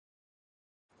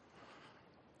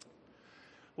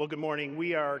Well, good morning.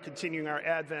 We are continuing our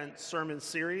Advent sermon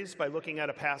series by looking at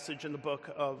a passage in the book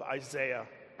of Isaiah.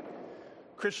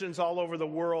 Christians all over the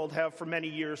world have for many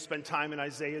years spent time in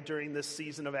Isaiah during this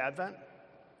season of Advent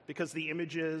because the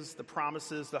images, the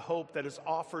promises, the hope that is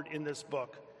offered in this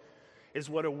book is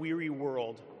what a weary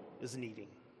world is needing.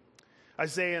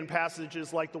 Isaiah and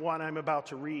passages like the one I'm about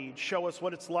to read show us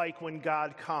what it's like when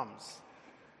God comes.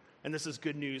 And this is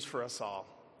good news for us all.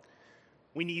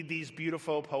 We need these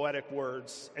beautiful poetic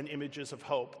words and images of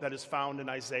hope that is found in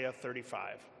Isaiah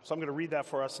 35. So I'm going to read that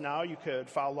for us now. You could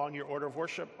follow along your order of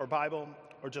worship or Bible,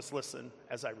 or just listen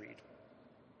as I read.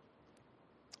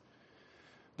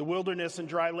 The wilderness and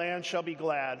dry land shall be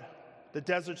glad. The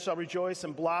desert shall rejoice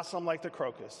and blossom like the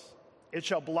crocus. It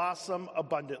shall blossom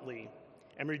abundantly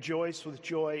and rejoice with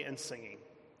joy and singing.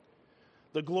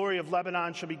 The glory of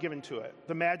Lebanon shall be given to it,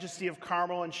 the majesty of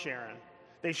Carmel and Sharon.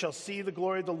 They shall see the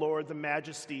glory of the Lord, the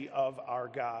majesty of our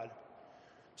God.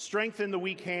 Strengthen the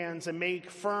weak hands and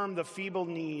make firm the feeble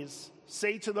knees.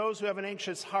 Say to those who have an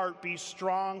anxious heart, be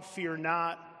strong, fear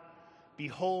not.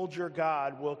 Behold, your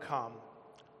God will come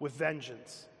with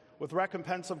vengeance. With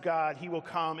recompense of God, he will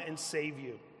come and save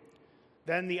you.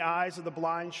 Then the eyes of the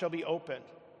blind shall be opened,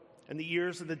 and the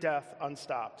ears of the deaf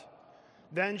unstopped.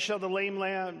 Then shall the lame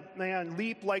man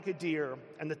leap like a deer,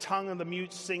 and the tongue of the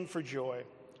mute sing for joy.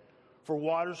 For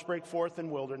waters break forth in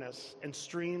wilderness, and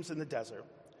streams in the desert.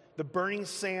 The burning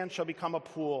sand shall become a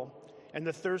pool, and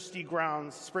the thirsty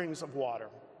ground springs of water.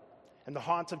 And the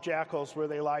haunts of jackals where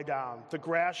they lie down. The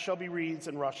grass shall be reeds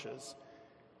and rushes,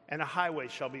 and a highway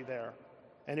shall be there,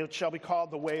 and it shall be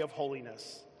called the way of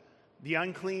holiness. The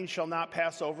unclean shall not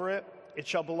pass over it. It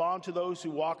shall belong to those who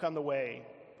walk on the way.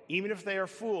 Even if they are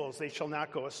fools, they shall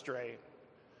not go astray.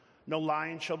 No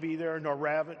lion shall be there,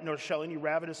 nor shall any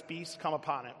ravenous beast come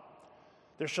upon it.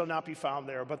 There shall not be found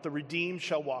there, but the redeemed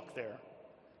shall walk there,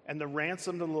 and the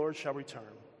ransom of the Lord shall return,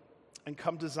 and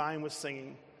come to Zion with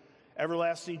singing.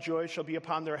 Everlasting joy shall be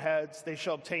upon their heads. They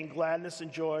shall obtain gladness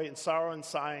and joy, and sorrow and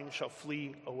sighing shall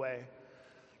flee away.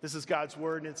 This is God's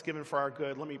word, and it's given for our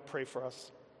good. Let me pray for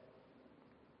us.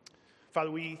 Father,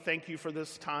 we thank you for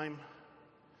this time,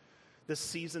 this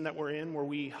season that we're in, where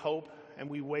we hope and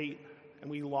we wait and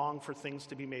we long for things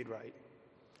to be made right.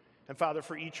 And Father,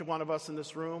 for each one of us in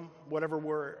this room, whatever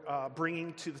we're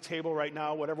bringing to the table right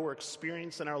now, whatever we're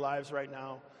experiencing in our lives right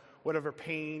now, whatever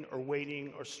pain or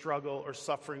waiting or struggle or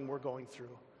suffering we're going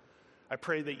through, I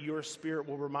pray that your Spirit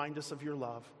will remind us of your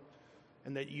love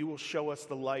and that you will show us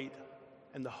the light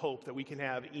and the hope that we can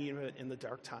have even in the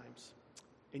dark times.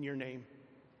 In your name,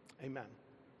 amen.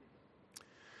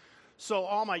 So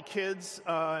all my kids,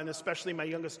 and especially my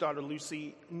youngest daughter,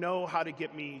 Lucy, know how to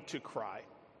get me to cry.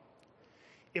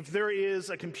 If there is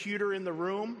a computer in the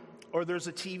room or there's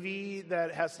a TV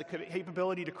that has the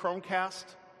capability to Chromecast,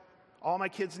 all my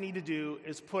kids need to do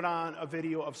is put on a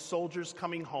video of soldiers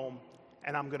coming home,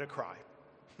 and I'm going to cry.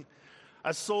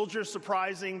 A soldier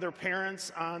surprising their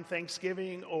parents on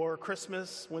Thanksgiving or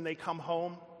Christmas when they come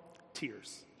home,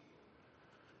 tears.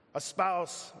 A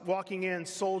spouse walking in,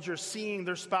 soldiers seeing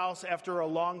their spouse after a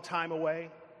long time away,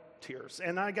 tears.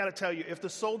 And I got to tell you, if the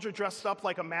soldier dressed up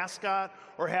like a mascot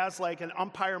or has like an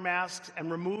umpire mask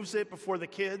and removes it before the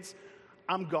kids,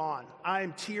 I'm gone.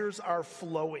 Tears are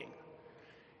flowing.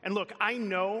 And look, I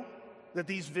know that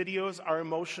these videos are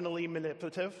emotionally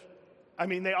manipulative. I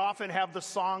mean, they often have the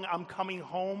song "I'm Coming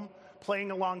Home" playing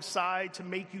alongside to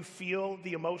make you feel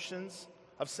the emotions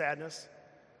of sadness.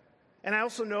 And I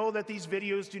also know that these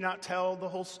videos do not tell the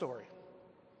whole story.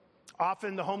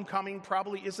 Often the homecoming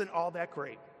probably isn't all that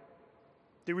great.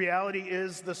 The reality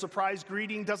is the surprise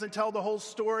greeting doesn't tell the whole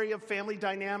story of family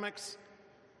dynamics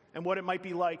and what it might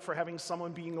be like for having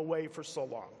someone being away for so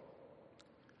long.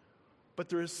 But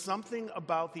there is something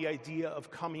about the idea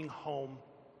of coming home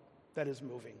that is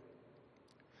moving.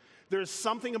 There is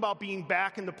something about being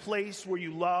back in the place where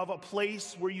you love, a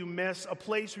place where you miss, a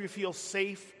place where you feel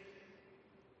safe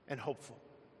and hopeful.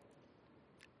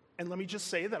 And let me just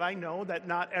say that I know that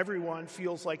not everyone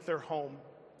feels like their home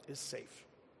is safe.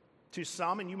 To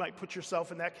some, and you might put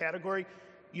yourself in that category,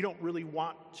 you don't really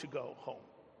want to go home.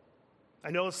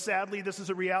 I know, sadly, this is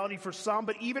a reality for some,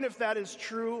 but even if that is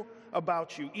true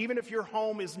about you, even if your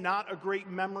home is not a great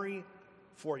memory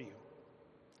for you,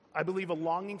 I believe a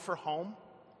longing for home,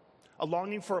 a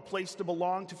longing for a place to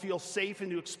belong, to feel safe,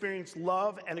 and to experience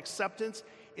love and acceptance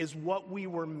is what we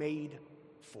were made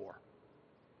for.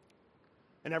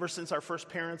 And ever since our first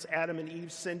parents, Adam and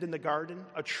Eve, sinned in the garden,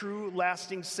 a true,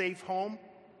 lasting, safe home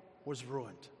was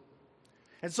ruined.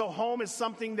 And so home is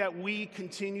something that we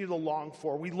continue to long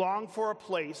for. We long for a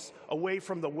place away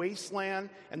from the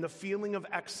wasteland and the feeling of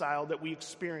exile that we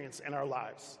experience in our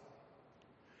lives.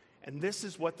 And this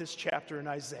is what this chapter in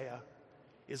Isaiah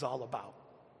is all about.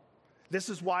 This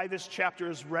is why this chapter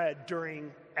is read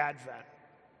during Advent.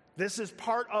 This is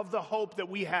part of the hope that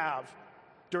we have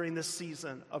during this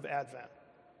season of Advent.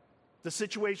 The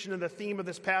situation and the theme of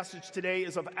this passage today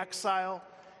is of exile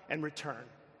and return.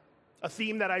 A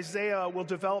theme that Isaiah will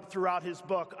develop throughout his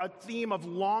book, a theme of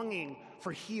longing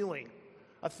for healing,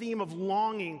 a theme of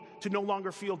longing to no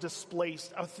longer feel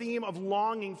displaced, a theme of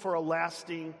longing for a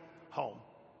lasting home.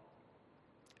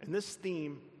 And this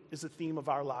theme is a theme of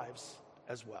our lives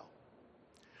as well.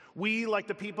 We, like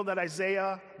the people that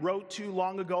Isaiah wrote to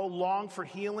long ago, long for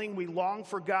healing. We long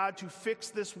for God to fix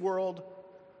this world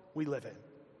we live in.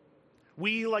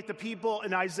 We, like the people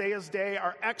in Isaiah's day,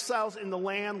 are exiles in the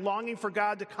land, longing for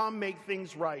God to come make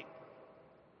things right.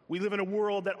 We live in a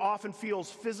world that often feels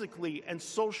physically and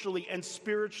socially and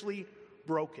spiritually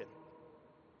broken.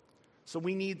 So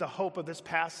we need the hope of this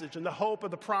passage and the hope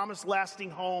of the promised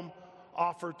lasting home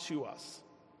offered to us.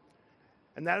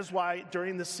 And that is why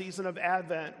during the season of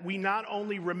Advent, we not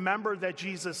only remember that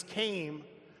Jesus came,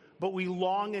 but we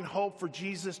long and hope for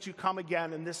Jesus to come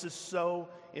again, and this is so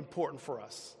important for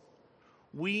us.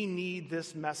 We need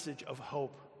this message of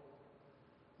hope.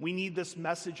 We need this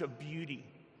message of beauty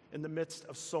in the midst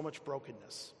of so much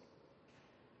brokenness.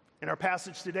 In our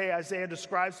passage today, Isaiah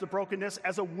describes the brokenness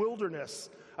as a wilderness,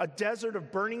 a desert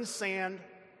of burning sand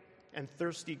and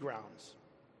thirsty grounds.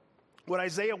 What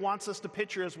Isaiah wants us to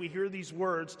picture as we hear these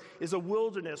words is a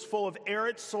wilderness full of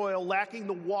arid soil lacking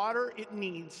the water it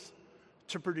needs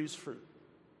to produce fruit.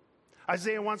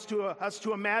 Isaiah wants us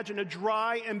to imagine a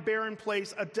dry and barren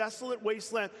place, a desolate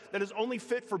wasteland that is only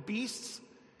fit for beasts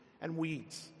and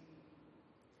weeds.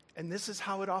 And this is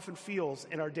how it often feels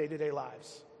in our day-to-day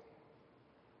lives.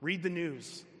 Read the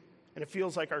news, and it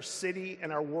feels like our city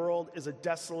and our world is a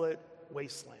desolate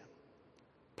wasteland.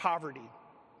 Poverty,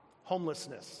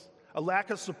 homelessness, a lack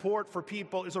of support for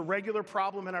people is a regular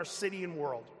problem in our city and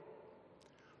world.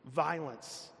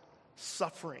 Violence,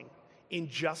 suffering,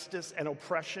 injustice, and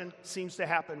oppression seems to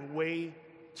happen way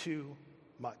too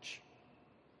much.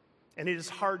 And it is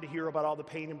hard to hear about all the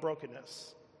pain and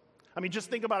brokenness. I mean, just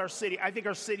think about our city. I think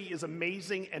our city is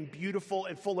amazing and beautiful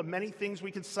and full of many things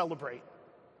we can celebrate.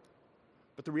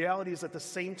 But the reality is at the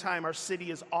same time, our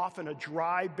city is often a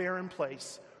dry, barren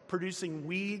place, producing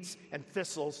weeds and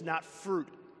thistles, not fruit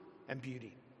and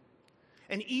beauty.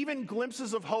 And even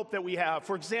glimpses of hope that we have,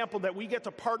 for example, that we get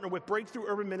to partner with Breakthrough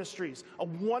Urban Ministries, a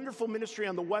wonderful ministry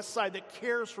on the west side that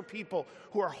cares for people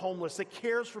who are homeless, that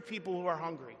cares for people who are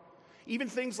hungry. Even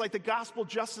things like the Gospel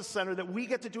Justice Center that we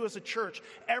get to do as a church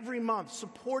every month,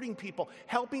 supporting people,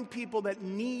 helping people that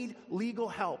need legal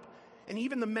help. And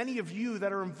even the many of you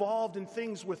that are involved in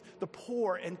things with the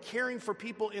poor and caring for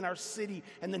people in our city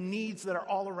and the needs that are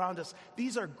all around us.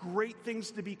 These are great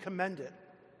things to be commended.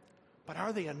 But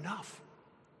are they enough?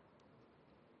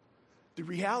 The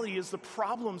reality is the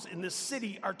problems in this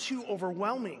city are too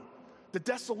overwhelming. The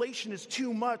desolation is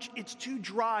too much, it's too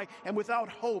dry, and without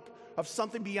hope of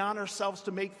something beyond ourselves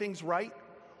to make things right,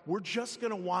 we're just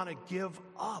going to want to give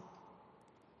up.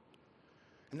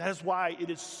 And that is why it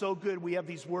is so good we have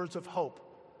these words of hope,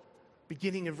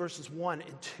 beginning in verses 1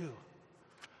 and 2.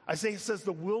 Isaiah says,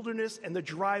 "The wilderness and the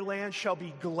dry land shall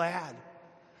be glad.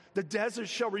 The desert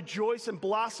shall rejoice and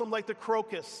blossom like the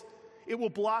crocus. It will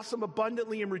blossom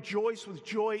abundantly and rejoice with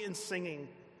joy and singing.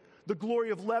 The glory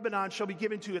of Lebanon shall be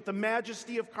given to it, the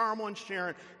majesty of Carmel and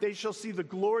Sharon. They shall see the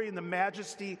glory and the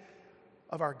majesty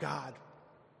of our God."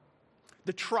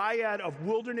 The triad of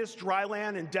wilderness, dry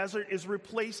land, and desert is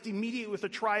replaced immediately with the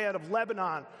triad of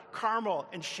Lebanon, Carmel,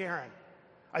 and Sharon.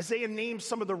 Isaiah names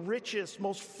some of the richest,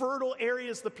 most fertile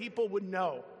areas the people would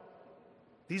know.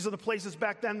 These are the places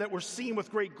back then that were seen with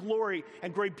great glory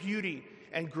and great beauty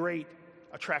and great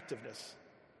attractiveness.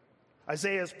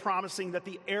 Isaiah is promising that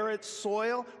the arid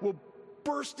soil will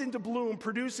burst into bloom,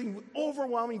 producing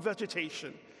overwhelming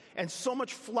vegetation and so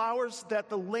much flowers that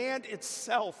the land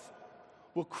itself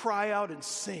will cry out and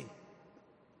sing.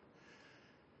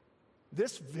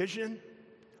 This vision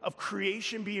of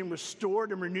creation being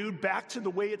restored and renewed back to the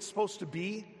way it's supposed to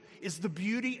be is the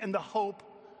beauty and the hope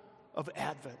of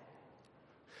Advent.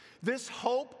 This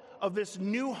hope of this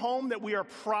new home that we are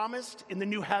promised in the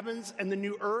new heavens and the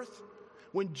new earth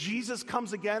when Jesus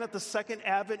comes again at the second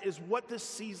Advent is what this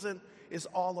season is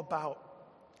all about.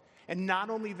 And not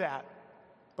only that,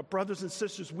 but brothers and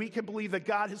sisters, we can believe that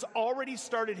God has already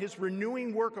started his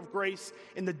renewing work of grace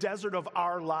in the desert of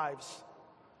our lives.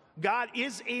 God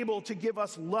is able to give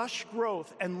us lush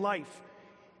growth and life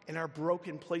in our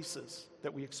broken places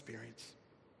that we experience.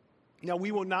 Now,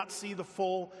 we will not see the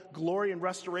full glory and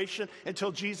restoration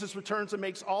until Jesus returns and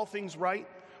makes all things right.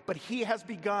 but he has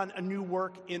begun a new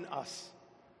work in us.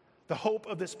 The hope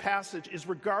of this passage is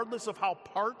regardless of how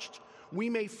parched we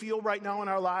may feel right now in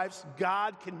our lives,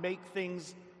 God can make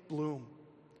things bloom.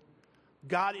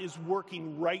 God is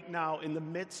working right now in the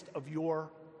midst of your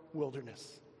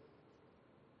wilderness.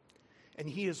 And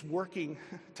he is working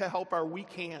to help our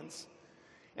weak hands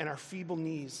and our feeble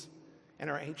knees and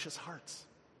our anxious hearts.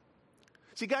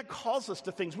 See, God calls us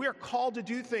to things. We are called to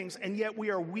do things, and yet we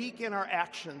are weak in our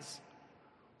actions.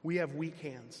 We have weak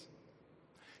hands.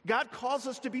 God calls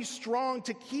us to be strong,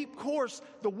 to keep course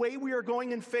the way we are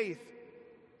going in faith,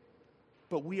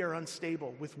 but we are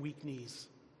unstable with weak knees.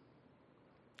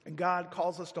 And God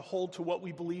calls us to hold to what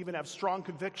we believe and have strong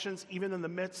convictions even in the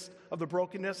midst of the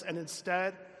brokenness, and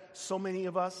instead, so many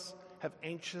of us have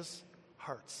anxious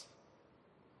hearts.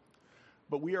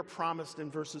 But we are promised in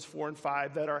verses 4 and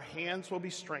 5 that our hands will be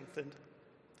strengthened,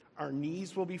 our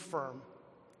knees will be firm,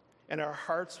 and our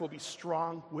hearts will be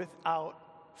strong without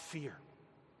fear.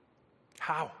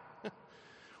 How?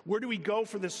 Where do we go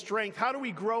for this strength? How do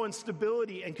we grow in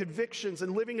stability and convictions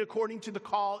and living according to the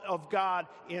call of God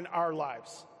in our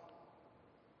lives?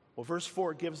 Well, verse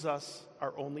 4 gives us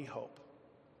our only hope.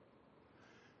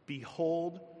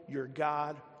 Behold, your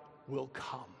God will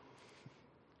come.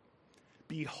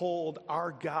 Behold,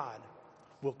 our God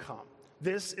will come.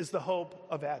 This is the hope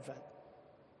of Advent.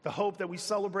 The hope that we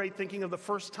celebrate thinking of the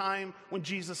first time when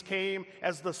Jesus came,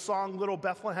 as the song Little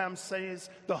Bethlehem says,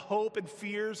 the hope and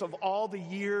fears of all the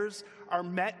years are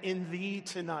met in thee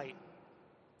tonight.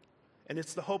 And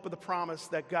it's the hope of the promise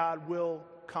that God will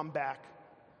come back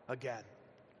again.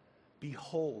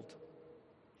 Behold,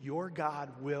 your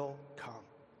God will come.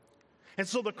 And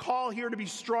so the call here to be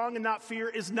strong and not fear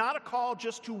is not a call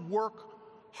just to work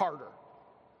harder.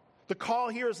 The call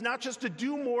here is not just to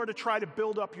do more to try to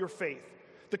build up your faith.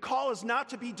 The call is not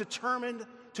to be determined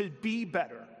to be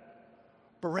better,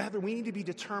 but rather we need to be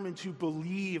determined to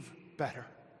believe better,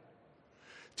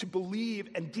 to believe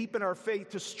and deepen our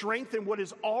faith, to strengthen what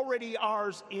is already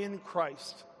ours in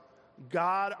Christ.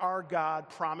 God, our God,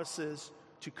 promises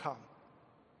to come.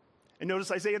 And notice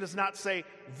Isaiah does not say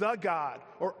the God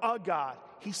or a God.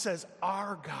 He says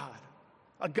our God,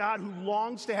 a God who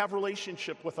longs to have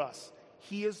relationship with us.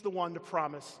 He is the one to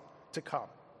promise to come.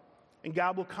 And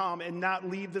God will come and not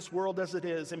leave this world as it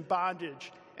is, in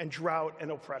bondage and drought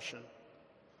and oppression.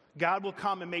 God will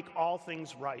come and make all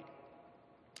things right.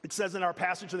 It says in our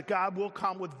passage that God will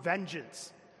come with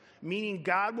vengeance, meaning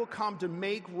God will come to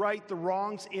make right the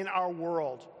wrongs in our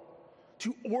world,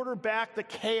 to order back the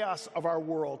chaos of our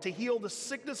world, to heal the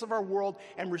sickness of our world,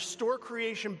 and restore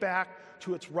creation back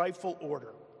to its rightful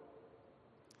order.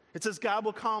 It says God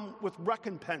will come with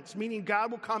recompense, meaning God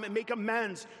will come and make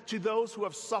amends to those who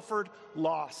have suffered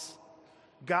loss.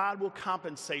 God will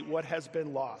compensate what has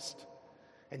been lost.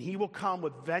 And he will come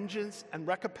with vengeance and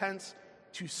recompense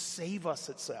to save us,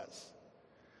 it says.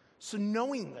 So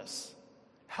knowing this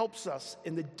helps us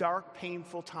in the dark,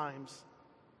 painful times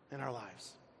in our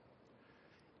lives.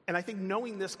 And I think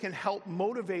knowing this can help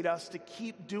motivate us to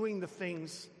keep doing the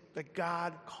things that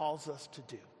God calls us to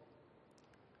do.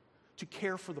 To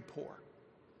care for the poor,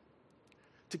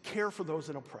 to care for those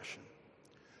in oppression,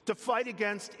 to fight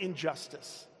against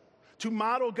injustice, to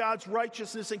model God's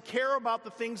righteousness and care about the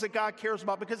things that God cares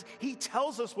about, because he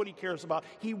tells us what he cares about.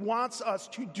 He wants us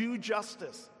to do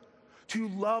justice, to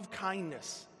love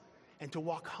kindness, and to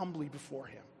walk humbly before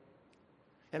him.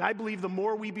 And I believe the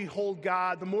more we behold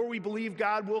God, the more we believe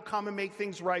God will come and make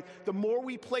things right, the more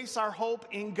we place our hope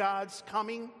in God's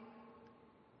coming,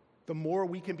 the more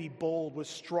we can be bold with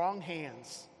strong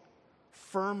hands,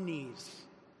 firm knees,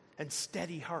 and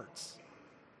steady hearts.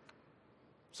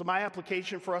 So my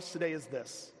application for us today is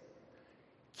this: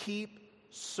 keep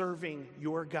serving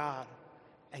your God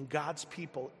and God's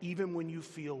people even when you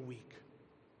feel weak.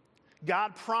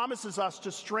 God promises us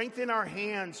to strengthen our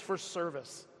hands for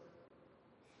service.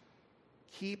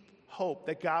 Keep hope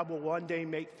that God will one day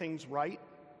make things right,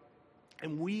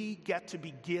 and we get to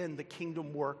begin the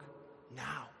kingdom work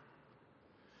now.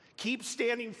 Keep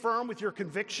standing firm with your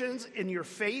convictions in your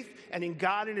faith and in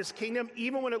God and his kingdom,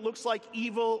 even when it looks like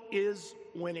evil is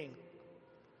winning.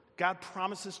 God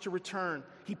promises to return.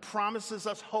 He promises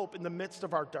us hope in the midst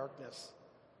of our darkness.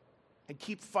 And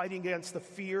keep fighting against the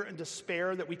fear and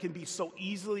despair that we can be so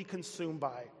easily consumed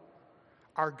by.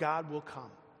 Our God will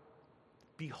come.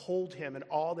 Behold him and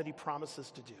all that he promises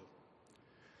to do.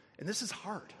 And this is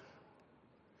hard.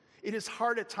 It is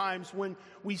hard at times when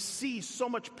we see so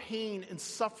much pain and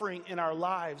suffering in our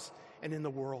lives and in the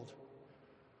world.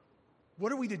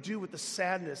 What are we to do with the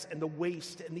sadness and the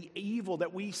waste and the evil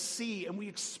that we see and we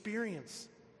experience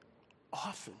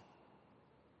often?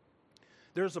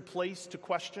 There's a place to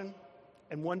question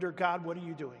and wonder, God, what are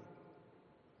you doing?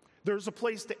 There's a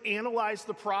place to analyze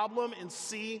the problem and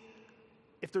see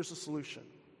if there's a solution.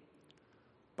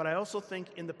 But I also think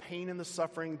in the pain and the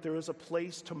suffering, there is a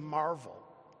place to marvel,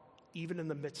 even in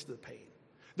the midst of the pain.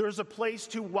 There is a place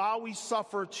to, while we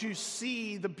suffer, to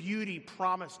see the beauty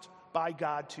promised by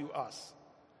God to us.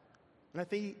 And I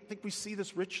think we see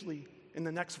this richly in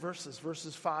the next verses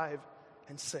 5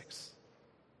 and 6.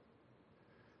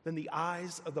 Then the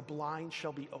eyes of the blind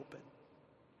shall be opened,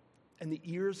 and the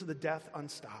ears of the deaf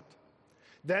unstopped.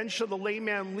 Then shall the lame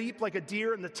man leap like a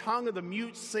deer, and the tongue of the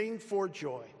mute sing for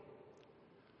joy.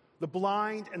 The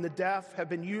blind and the deaf have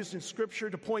been used in Scripture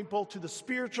to point both to the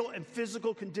spiritual and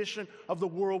physical condition of the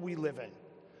world we live in.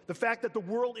 The fact that the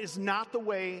world is not the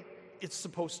way it's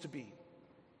supposed to be.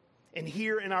 And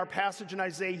here in our passage in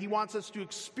Isaiah, he wants us to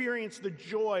experience the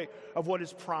joy of what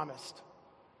is promised.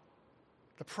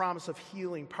 The promise of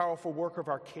healing, powerful work of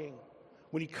our King,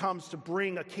 when he comes to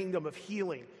bring a kingdom of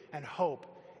healing and hope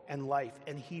and life,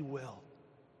 and he will.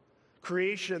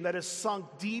 Creation that has sunk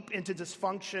deep into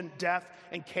dysfunction, death,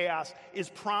 and chaos is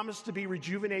promised to be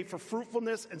rejuvenated for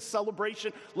fruitfulness and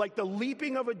celebration like the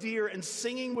leaping of a deer and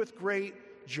singing with great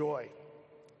joy.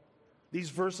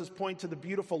 These verses point to the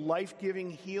beautiful,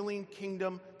 life-giving, healing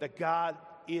kingdom that God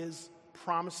is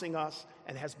promising us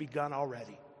and has begun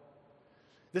already.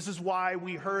 This is why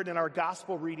we heard in our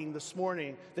gospel reading this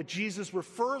morning that Jesus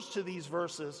refers to these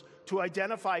verses to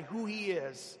identify who he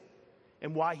is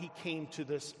and why he came to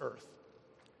this earth.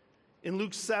 In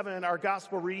Luke 7, our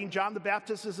gospel reading, John the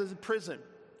Baptist is in prison.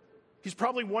 He's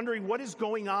probably wondering what is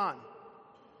going on.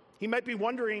 He might be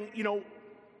wondering,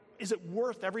 is it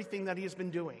worth everything that he has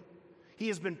been doing? He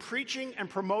has been preaching and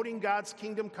promoting God's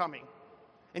kingdom coming.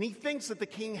 And he thinks that the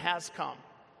king has come,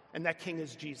 and that king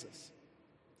is Jesus.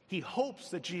 He hopes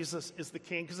that Jesus is the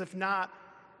king, because if not,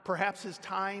 perhaps his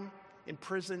time in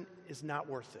prison is not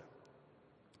worth it.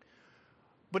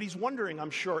 But he's wondering,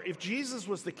 I'm sure, if Jesus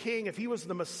was the king, if he was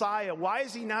the Messiah, why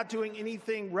is he not doing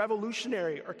anything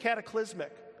revolutionary or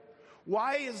cataclysmic?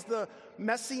 Why is the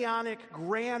messianic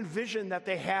grand vision that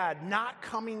they had not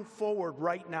coming forward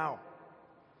right now?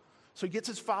 So he gets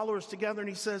his followers together and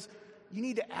he says, you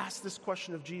need to ask this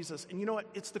question of Jesus. And you know what?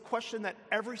 It's the question that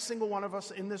every single one of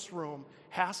us in this room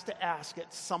has to ask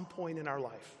at some point in our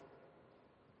life.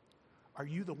 Are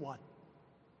you the one?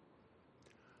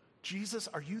 Jesus,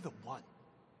 are you the one?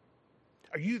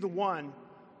 Are you the one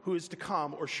who is to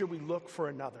come, or should we look for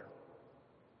another?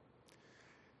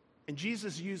 And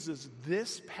Jesus uses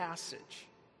this passage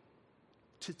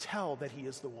to tell that he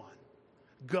is the one.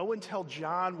 Go and tell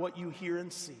John what you hear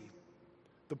and see.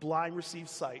 The blind receive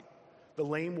sight, the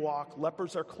lame walk,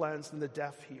 lepers are cleansed, and the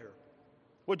deaf hear.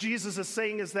 What Jesus is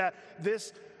saying is that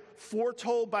this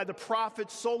foretold by the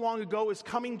prophets so long ago is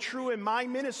coming true in my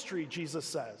ministry, Jesus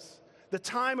says. The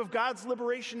time of God's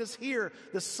liberation is here.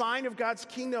 The sign of God's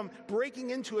kingdom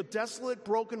breaking into a desolate,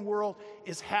 broken world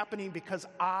is happening because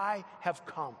I have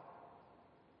come.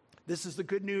 This is the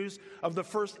good news of the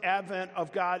first advent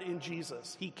of God in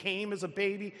Jesus. He came as a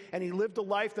baby, and he lived a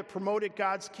life that promoted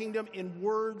God's kingdom in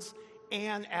words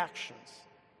and actions.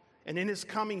 And in his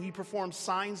coming, he performed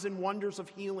signs and wonders of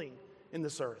healing in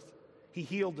this earth. He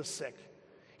healed the sick.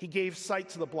 He gave sight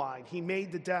to the blind. He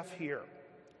made the deaf hear.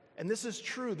 And this is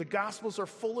true. The Gospels are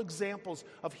full examples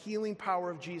of healing power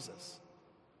of Jesus.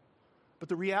 But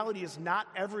the reality is not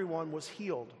everyone was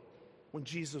healed when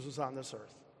Jesus was on this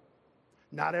earth.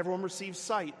 Not everyone received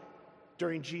sight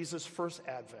during Jesus' first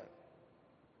advent.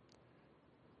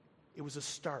 It was a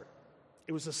start.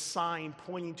 It was a sign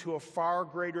pointing to a far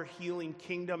greater healing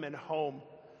kingdom and home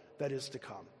that is to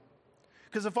come.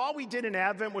 Because if all we did in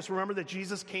Advent was remember that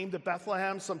Jesus came to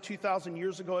Bethlehem some 2,000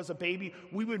 years ago as a baby,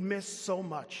 we would miss so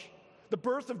much. The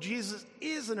birth of Jesus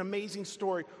is an amazing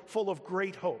story full of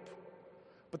great hope.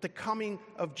 But the coming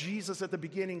of Jesus at the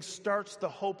beginning starts the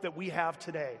hope that we have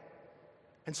today.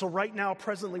 And so right now,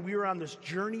 presently, we are on this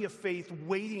journey of faith,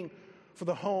 waiting for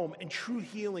the home and true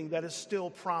healing that is still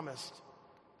promised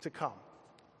to come.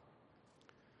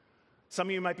 Some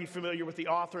of you might be familiar with the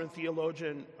author and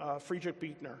theologian Friedrich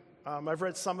Buechner. I've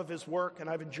read some of his work and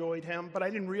I've enjoyed him, but I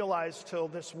didn't realize till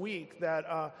this week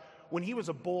that when he was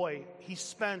a boy, he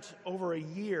spent over a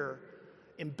year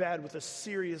in bed with a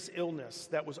serious illness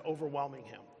that was overwhelming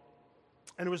him.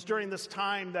 And it was during this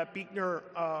time that Buechner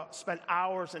spent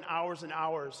hours and hours and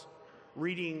hours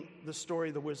reading the story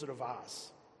of The Wizard of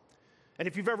Oz. And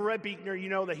if you've ever read Buechner, you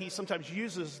know that he sometimes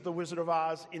uses The Wizard of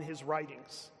Oz in his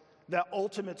writings. That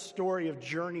ultimate story of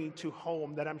journey to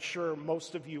home that I'm sure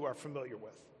most of you are familiar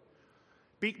with.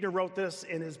 Buechner wrote this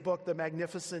in his book, The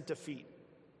Magnificent Defeat.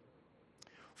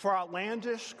 For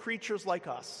outlandish creatures like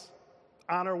us,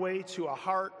 on our way to a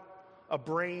heart, a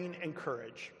brain, and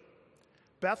courage,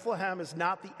 Bethlehem is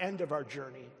not the end of our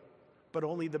journey, but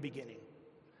only the beginning.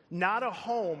 Not a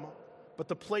home, but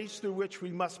the place through which we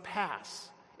must pass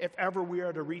if ever we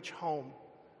are to reach home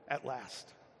at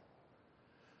last.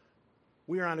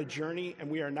 We are on a journey and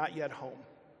we are not yet home,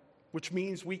 which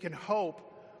means we can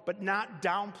hope, but not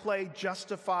downplay,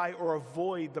 justify, or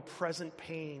avoid the present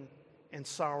pain and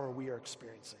sorrow we are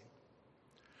experiencing.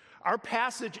 Our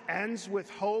passage ends with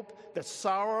hope that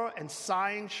sorrow and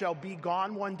sighing shall be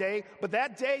gone one day, but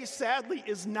that day, sadly,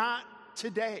 is not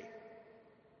today.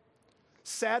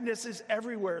 Sadness is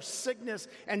everywhere. Sickness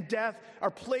and death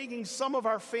are plaguing some of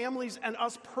our families and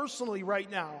us personally right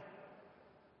now.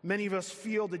 Many of us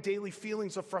feel the daily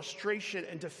feelings of frustration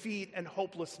and defeat and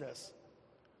hopelessness.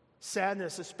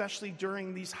 Sadness, especially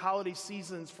during these holiday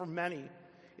seasons for many,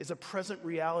 is a present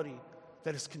reality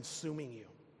that is consuming you.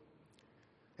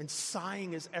 And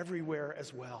sighing is everywhere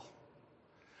as well.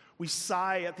 We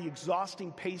sigh at the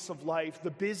exhausting pace of life, the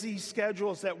busy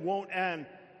schedules that won't end.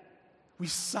 We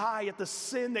sigh at the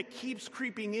sin that keeps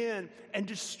creeping in and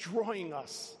destroying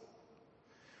us.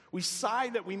 We sigh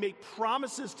that we make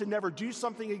promises to never do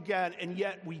something again, and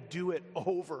yet we do it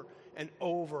over and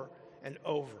over and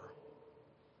over.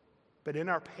 But in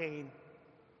our pain,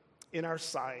 in our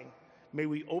sighing, may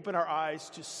we open our eyes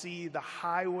to see the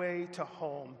highway to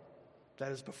home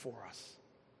that is before us.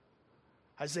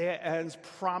 Isaiah ends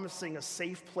promising a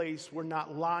safe place where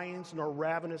not lions nor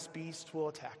ravenous beasts will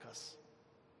attack us.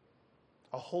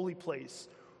 A holy place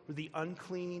where the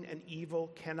unclean and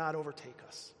evil cannot overtake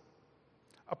us.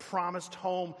 A promised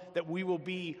home that we will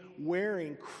be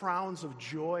wearing crowns of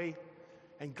joy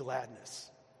and gladness.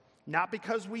 Not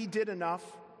because we did enough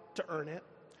to earn it.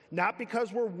 Not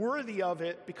because we're worthy of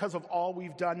it because of all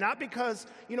we've done. Not because,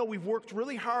 we've worked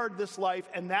really hard this life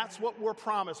and that's what we're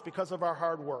promised because of our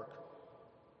hard work.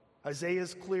 Isaiah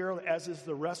is clear, as is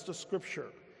the rest of Scripture.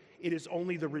 It is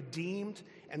only the redeemed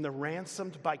and the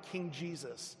ransomed by King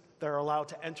Jesus that are allowed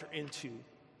to enter into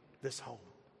this home.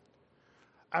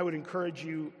 I would encourage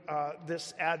you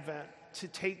this Advent to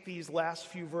take these last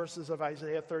few verses of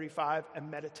Isaiah 35 and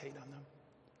meditate on them.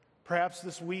 Perhaps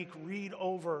this week, read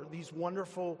over these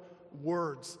wonderful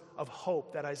words of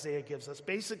hope that Isaiah gives us.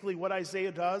 Basically, what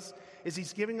Isaiah does is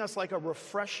he's giving us like a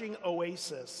refreshing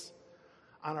oasis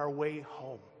on our way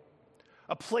home.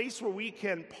 A place where we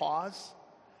can pause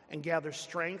and gather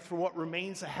strength for what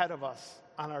remains ahead of us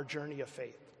on our journey of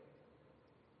faith.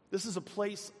 This is a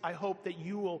place I hope that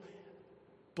you will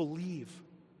believe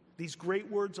these great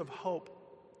words of hope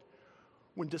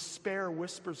when despair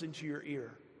whispers into your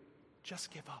ear,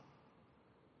 just give up.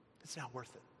 It's not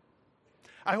worth it.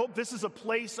 I hope this is a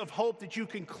place of hope that you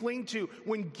can cling to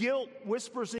when guilt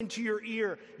whispers into your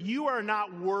ear, you are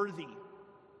not worthy.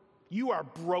 You are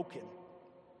broken.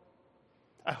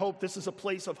 I hope this is a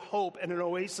place of hope and an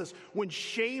oasis when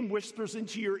shame whispers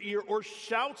into your ear or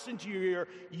shouts into your ear,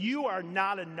 you are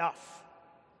not enough.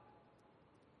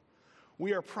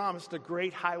 We are promised a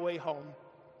great highway home.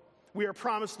 We are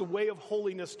promised the way of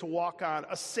holiness to walk on,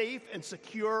 a safe and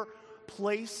secure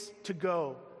place to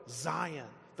go, Zion,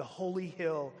 the holy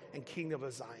hill and kingdom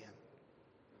of Zion.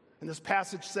 And this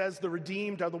passage says the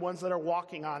redeemed are the ones that are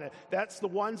walking on it. That's the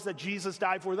ones that Jesus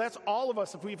died for. That's all of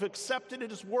us. If we've accepted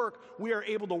his work, we are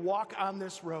able to walk on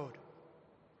this road.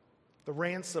 The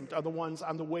ransomed are the ones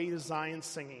on the way to Zion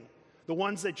singing. The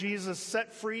ones that Jesus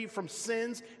set free from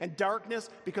sins and darkness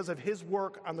because of his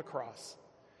work on the cross.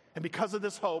 And because of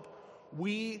this hope,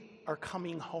 we are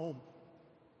coming home.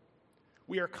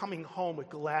 We are coming home with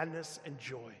gladness and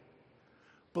joy.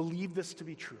 Believe this to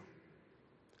be true.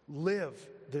 Live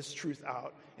this truth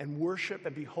out and worship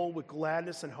and behold with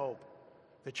gladness and hope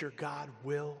that your God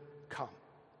will come.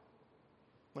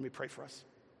 Let me pray for us.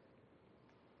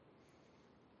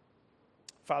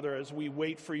 Father, as we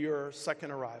wait for your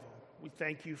second arrival, we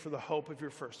thank you for the hope of your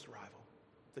first arrival,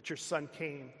 that your Son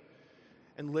came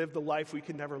and lived the life we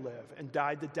could never live and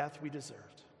died the death we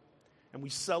deserved. And we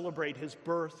celebrate his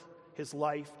birth, his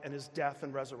life, and his death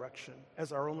and resurrection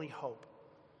as our only hope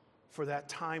for that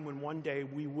time when one day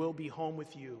we will be home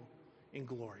with you in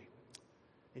glory.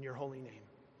 In your holy name,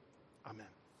 amen.